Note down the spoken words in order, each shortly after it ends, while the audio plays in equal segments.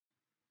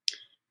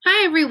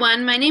Hi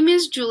everyone, my name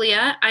is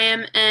Julia. I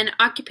am an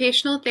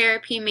occupational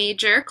therapy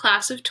major,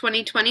 class of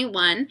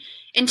 2021,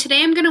 and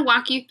today I'm going to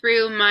walk you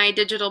through my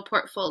digital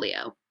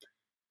portfolio.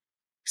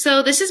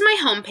 So this is my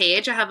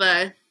homepage. I have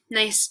a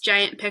nice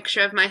giant picture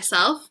of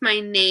myself,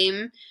 my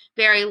name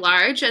very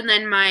large, and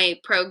then my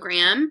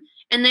program.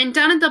 And then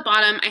down at the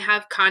bottom, I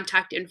have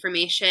contact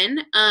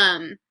information.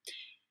 I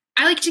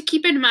like to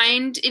keep in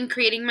mind in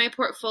creating my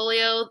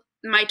portfolio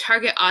my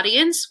target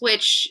audience,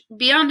 which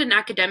beyond an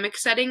academic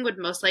setting would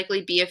most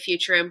likely be a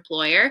future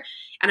employer.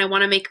 And I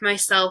want to make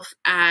myself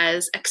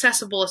as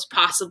accessible as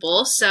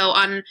possible. So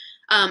on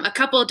a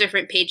couple of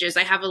different pages,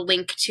 I have a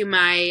link to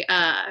my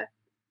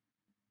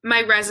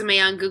resume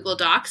on Google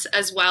Docs,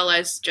 as well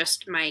as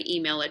just my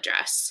email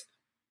address.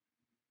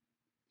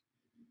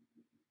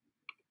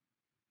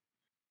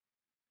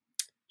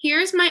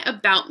 Here's my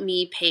About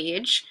Me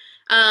page.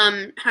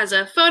 Has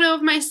a photo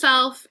of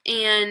myself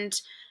and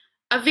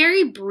a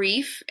very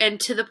brief and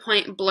to the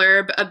point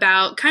blurb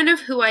about kind of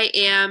who I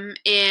am,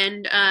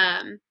 and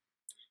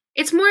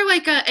it's more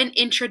like an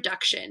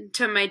introduction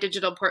to my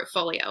digital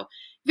portfolio.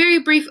 Very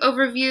brief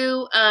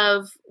overview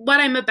of what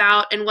I'm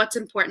about and what's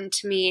important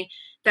to me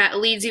that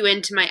leads you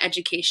into my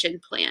education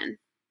plan.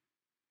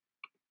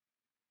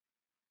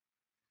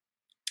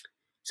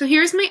 So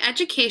here's my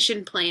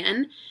education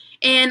plan.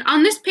 And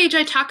on this page,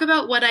 I talk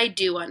about what I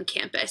do on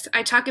campus.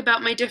 I talk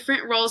about my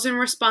different roles and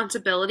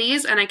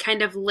responsibilities, and I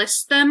kind of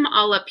list them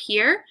all up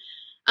here,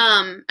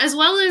 as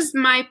well as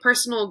my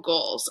personal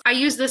goals. I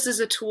use this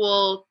as a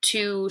tool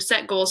to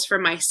set goals for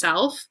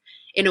myself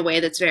in a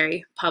way that's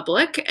very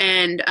public,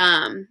 and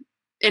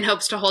in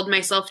hopes to hold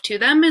myself to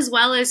them, as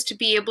well as to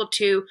be able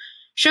to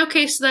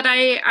showcase that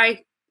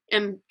I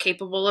am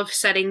capable of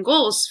setting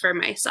goals for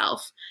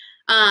myself.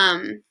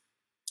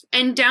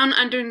 And down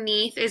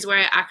underneath is where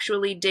I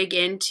actually dig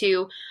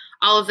into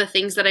all of the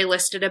things that I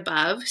listed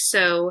above.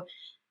 So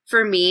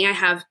for me, I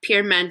have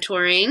peer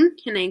mentoring,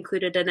 and I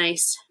included a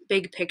nice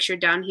big picture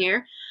down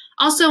here.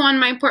 Also on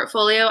my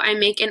portfolio, I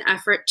make an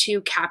effort to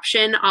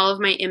caption all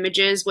of my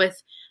images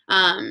with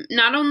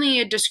not only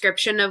a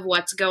description of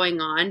what's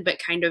going on, but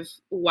kind of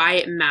why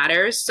it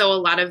matters. So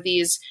a lot of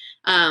these,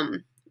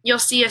 you'll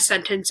see a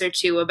sentence or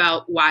two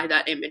about why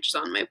that image is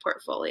on my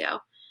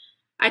portfolio.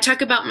 I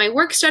talk about my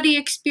work study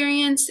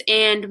experience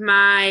and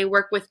my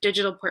work with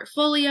digital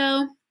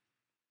portfolio.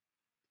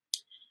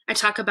 I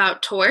talk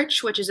about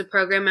Torch, which is a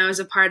program I was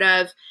a part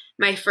of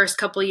my first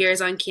couple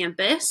years on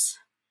campus.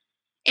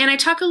 And I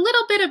talk a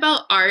little bit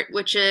about art,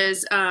 which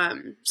is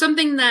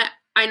something that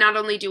I not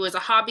only do as a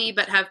hobby,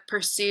 but have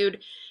pursued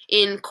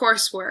in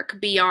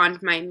coursework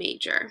beyond my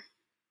major.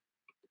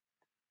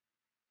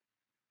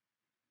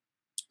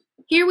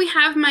 Here we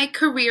have my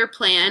career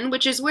plan,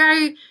 which is where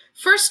I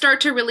first start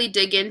to really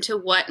dig into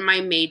what my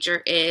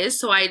major is.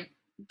 So I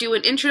do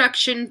an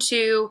introduction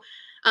to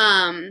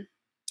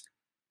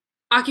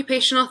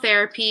occupational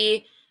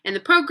therapy and the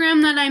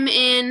program that I'm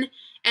in,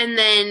 and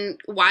then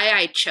why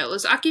I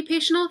chose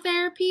occupational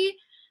therapy,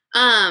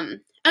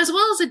 as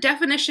well as a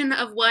definition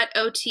of what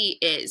OT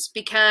is,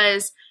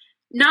 because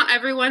not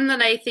everyone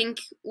that I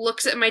think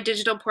looks at my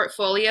digital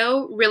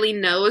portfolio really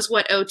knows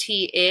what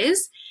OT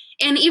is.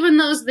 And even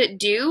those that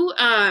do,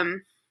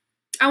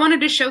 I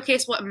wanted to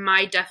showcase what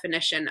my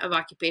definition of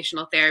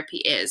occupational therapy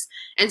is.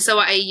 And so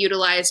I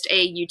utilized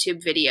a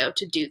YouTube video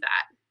to do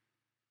that.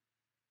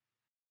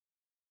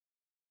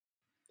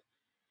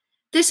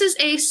 This is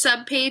a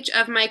subpage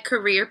of my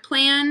career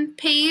plan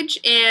page,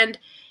 and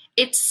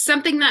it's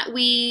something that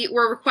we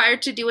were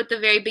required to do at the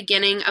very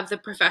beginning of the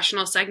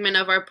professional segment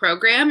of our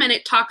program, and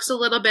it talks a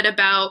little bit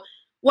about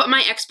what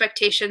my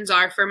expectations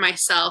are for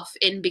myself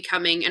in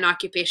becoming an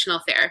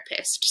occupational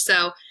therapist.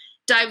 So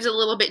dives a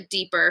little bit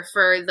deeper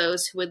for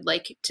those who would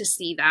like to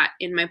see that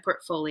in my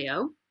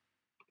portfolio.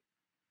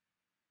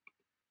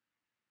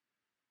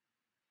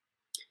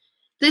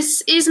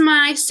 This is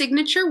my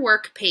signature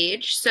work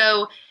page.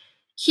 So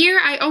here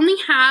I only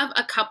have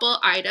a couple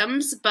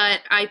items, but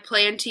I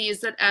plan to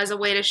use it as a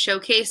way to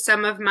showcase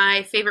some of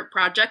my favorite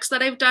projects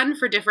that I've done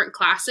for different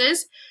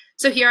classes.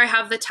 So here I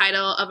have the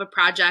title of a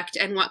project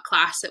and what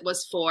class it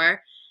was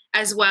for,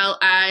 as well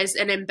as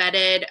an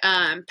embedded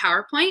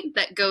PowerPoint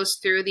that goes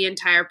through the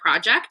entire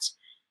project.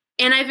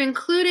 And I've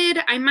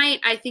included,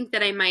 I think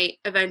that I might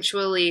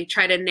eventually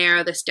try to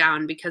narrow this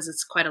down because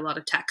it's quite a lot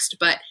of text,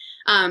 but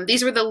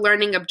these were the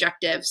learning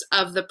objectives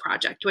of the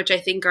project, which I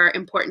think are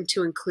important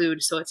to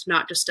include, so it's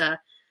not just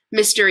a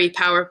mystery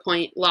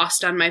PowerPoint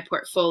lost on my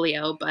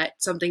portfolio, but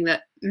something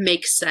that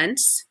makes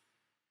sense.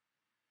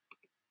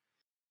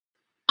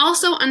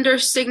 Also under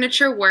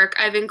signature work,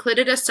 I've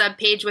included a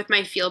subpage with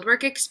my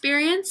fieldwork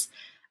experience.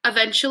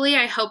 Eventually,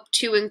 I hope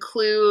to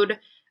include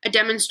a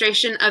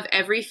demonstration of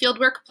every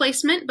fieldwork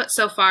placement, but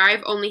so far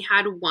I've only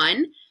had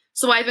one.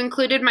 So I've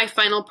included my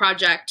final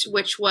project,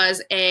 which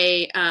was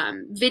a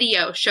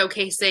video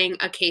showcasing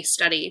a case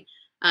study,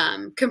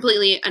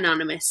 completely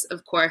anonymous,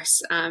 of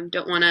course.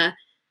 Don't want to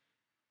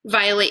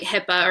violate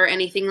HIPAA or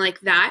anything like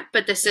that,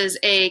 but this is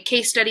a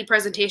case study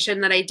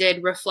presentation that I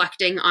did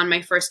reflecting on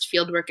my first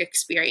fieldwork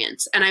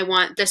experience. And I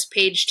want this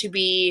page to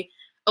be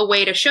a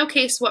way to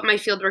showcase what my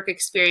fieldwork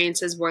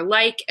experiences were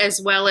like,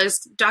 as well as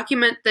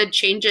document the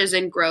changes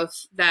and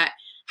growth that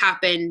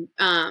happen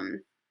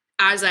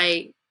as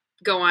I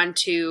go on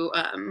to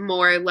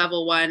more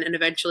level 1 and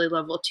eventually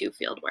level 2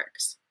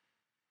 fieldworks.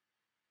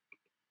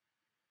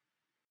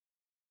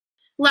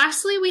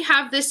 Lastly, we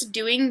have this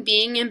doing,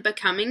 being, and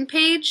becoming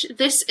page.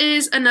 This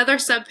is another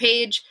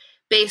subpage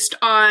based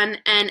on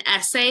an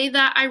essay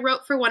that I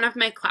wrote for one of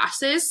my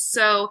classes.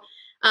 So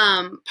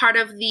part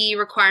of the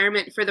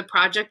requirement for the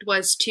project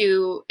was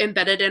to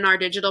embed it in our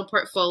digital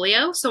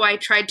portfolio. So I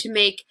tried to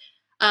make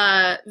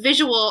a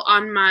visual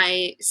on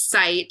my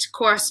site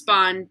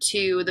correspond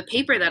to the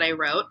paper that I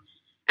wrote.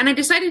 And I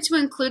decided to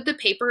include the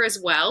paper as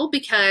well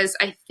because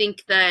I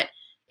think that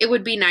it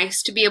would be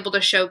nice to be able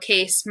to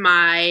showcase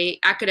my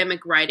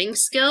academic writing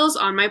skills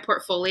on my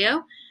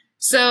portfolio.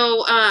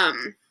 So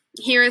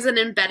here is an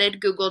embedded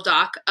Google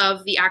Doc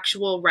of the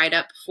actual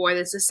write-up for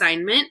this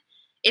assignment.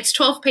 It's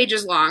 12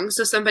 pages long,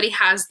 so somebody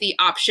has the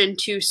option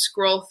to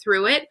scroll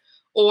through it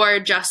or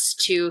just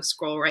to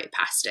scroll right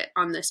past it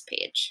on this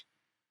page.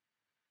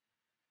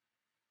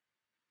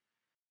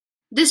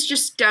 This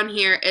just down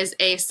here is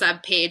a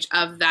subpage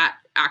of that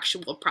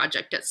actual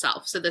project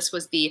itself. So this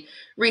was the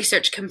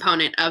research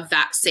component of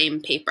that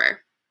same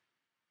paper.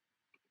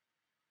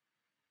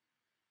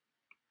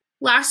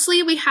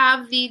 Lastly, we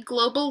have the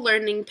global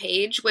learning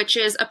page, which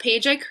is a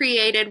page I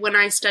created when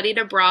I studied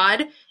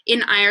abroad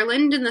in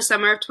Ireland in the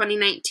summer of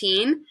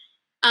 2019.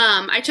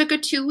 I took a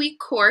 2-week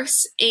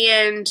course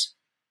and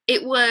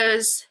it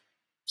was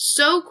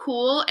so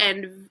cool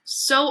and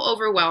so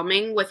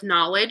overwhelming with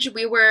knowledge.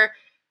 We were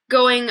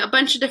going a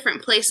bunch of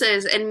different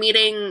places and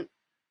meeting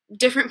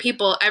different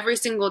people every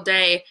single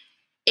day.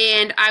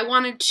 And I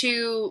wanted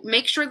to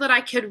make sure that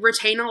I could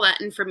retain all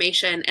that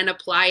information and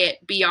apply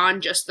it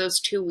beyond just those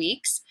 2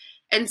 weeks.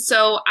 And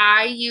so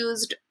I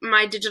used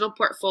my digital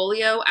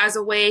portfolio as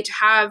a way to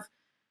have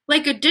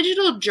like a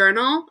digital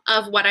journal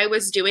of what I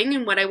was doing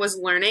and what I was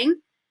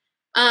learning.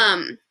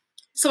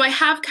 So I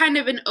have kind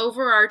of an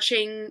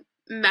overarching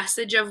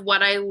message of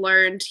what I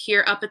learned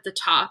here up at the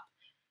top,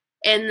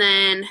 and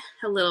then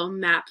a little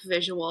map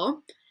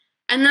visual.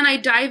 And then I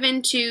dive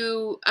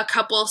into a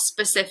couple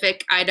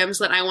specific items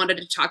that I wanted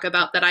to talk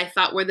about that I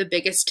thought were the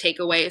biggest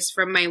takeaways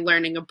from my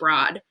learning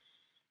abroad.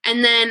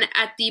 And then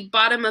at the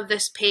bottom of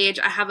this page,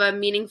 I have a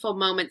Meaningful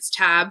Moments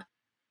tab.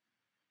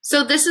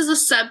 So this is a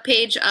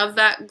sub-page of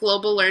that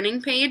global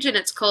learning page, and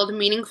it's called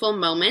Meaningful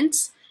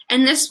Moments.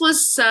 And this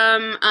was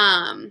some,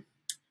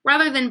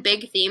 rather than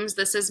big themes,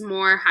 this is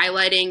more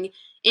highlighting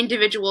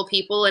individual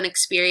people and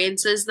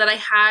experiences that I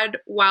had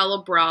while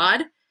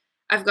abroad.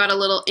 I've got a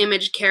little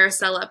image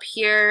carousel up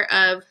here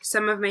of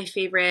some of my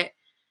favorite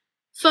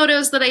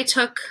photos that I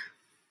took.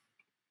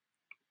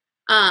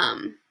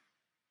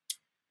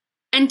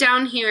 And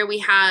down here we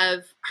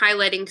have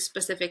highlighting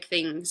specific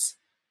things.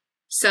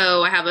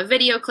 So I have a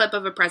video clip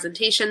of a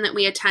presentation that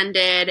we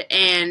attended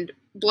and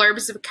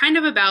blurbs kind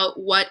of about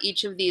what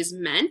each of these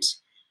meant.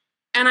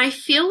 And I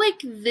feel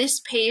like this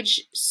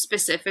page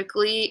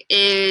specifically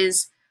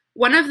is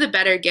one of the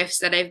better gifts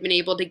that I've been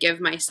able to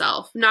give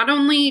myself, not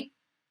only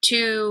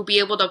to be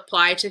able to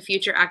apply to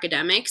future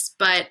academics,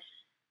 but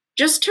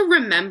just to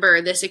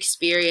remember this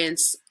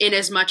experience in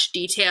as much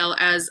detail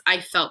as I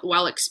felt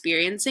while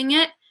experiencing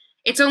it.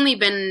 It's only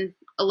been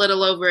a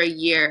little over a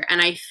year,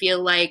 and I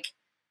feel like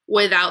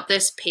without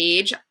this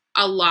page,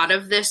 a lot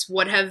of this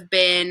would have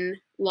been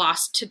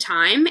lost to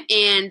time,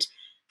 and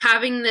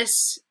having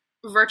this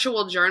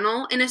virtual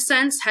journal, in a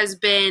sense, has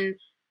been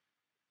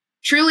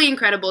truly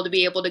incredible to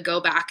be able to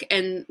go back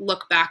and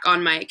look back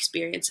on my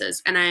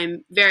experiences. And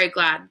I'm very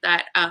glad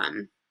that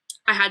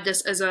I had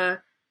this as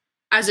a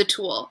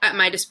tool at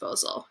my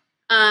disposal.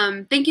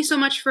 Thank you so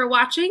much for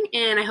watching,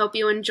 and I hope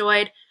you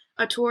enjoyed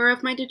a tour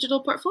of my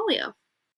digital portfolio.